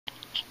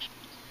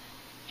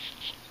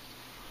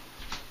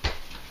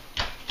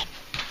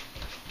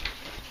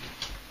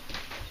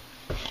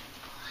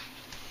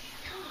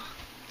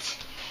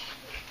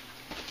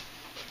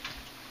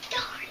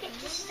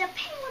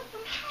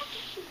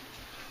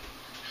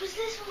Who's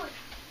this one?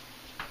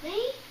 Me?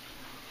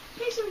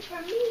 This one's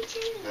for me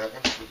too. That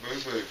one's for Boo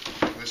Boo.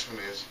 This one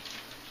is.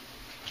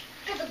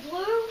 Got the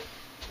blue.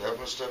 That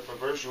one's stuff for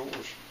Bruce, yours.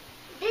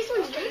 This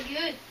one's pretty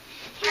good.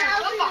 Can I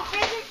open the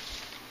present?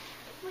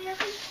 Can we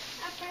open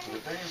our present?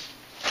 Put it down.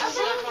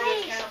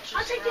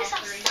 I'll take this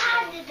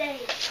outside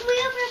today. Can we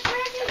open a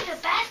present with a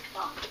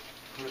basketball?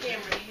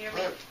 Cameron, you hear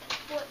me? Look.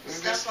 What? The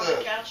Look at stuff on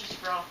the couch is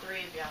for all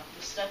three of y'all.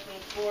 The stuff on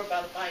the floor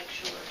by the bike's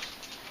yours.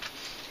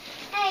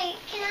 Hey,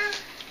 can I?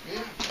 Yeah,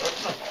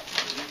 open it.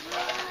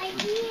 Right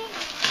here.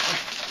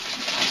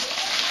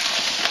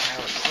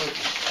 Now it's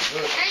cooking.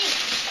 Look. Hey.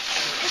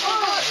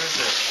 What is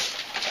that?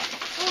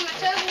 Oh, my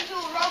toes into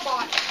a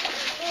robot.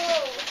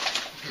 Oh.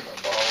 A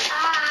ball.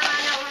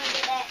 I don't want to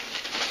do that.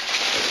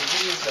 What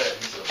is that?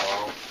 It's a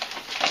ball.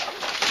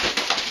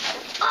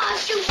 Oh,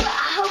 shoot.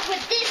 I hope what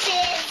this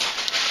is.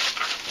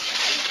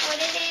 That's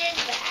what it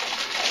is.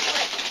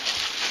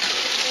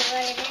 That's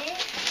what it is.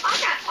 I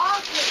got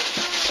all this.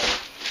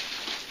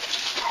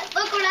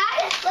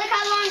 Look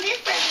how long this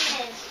present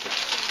is.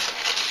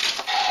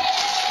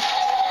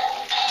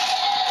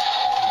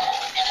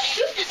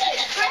 Shoot, this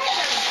is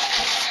present.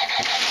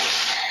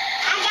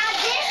 I got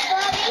this,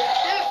 buddy.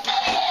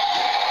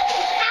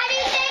 How do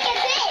you think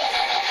it's this?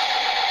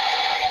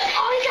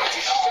 Oh, he got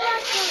the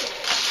shotgun.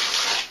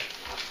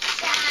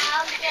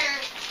 Shotgun.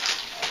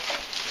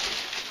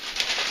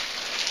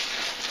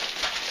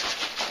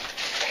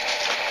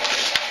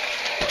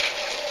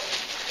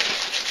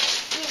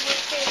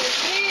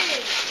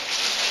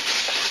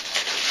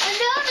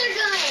 Another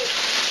gun!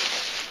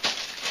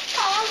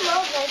 Oh, I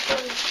love that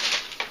gun.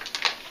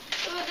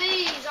 Look at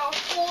these, all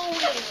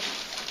folding.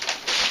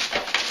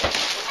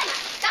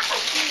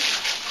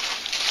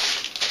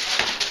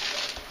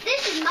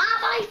 This is my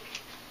bike.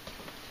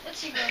 Let's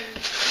see, baby.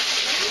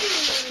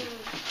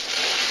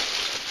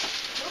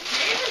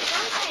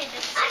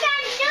 I got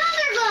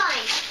another gun.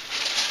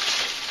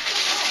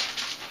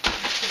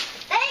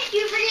 Thank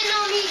you for getting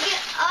all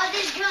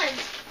these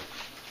guns.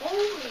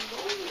 Holy.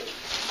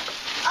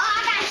 Oh, I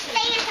got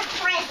Santa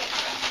present.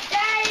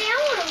 Daddy, I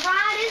want to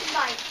ride his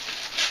bike.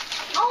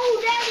 Oh,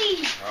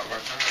 Daddy. Not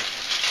right now.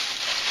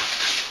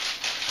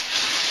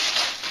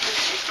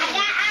 I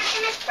got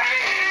Optimus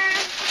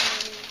Prime.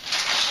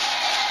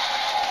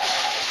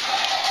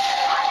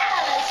 I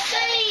got a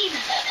same.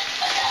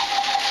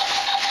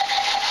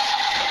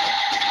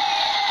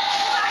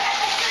 Oh, I got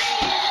the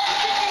same.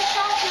 Let's put this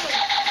on to it.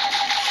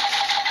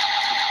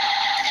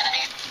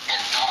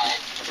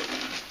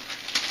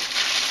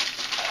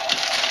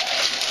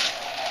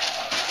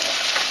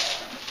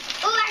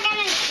 Oh, I got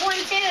this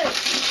one too.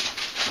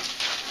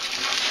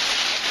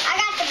 I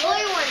got the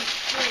blue one.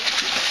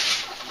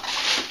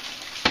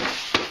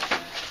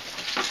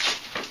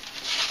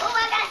 Oh, I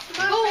got some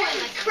more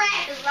presents. The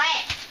crap is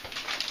that?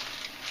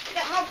 I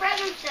got more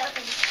presents.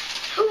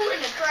 Who in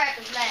the crap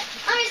is that?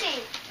 Let me see.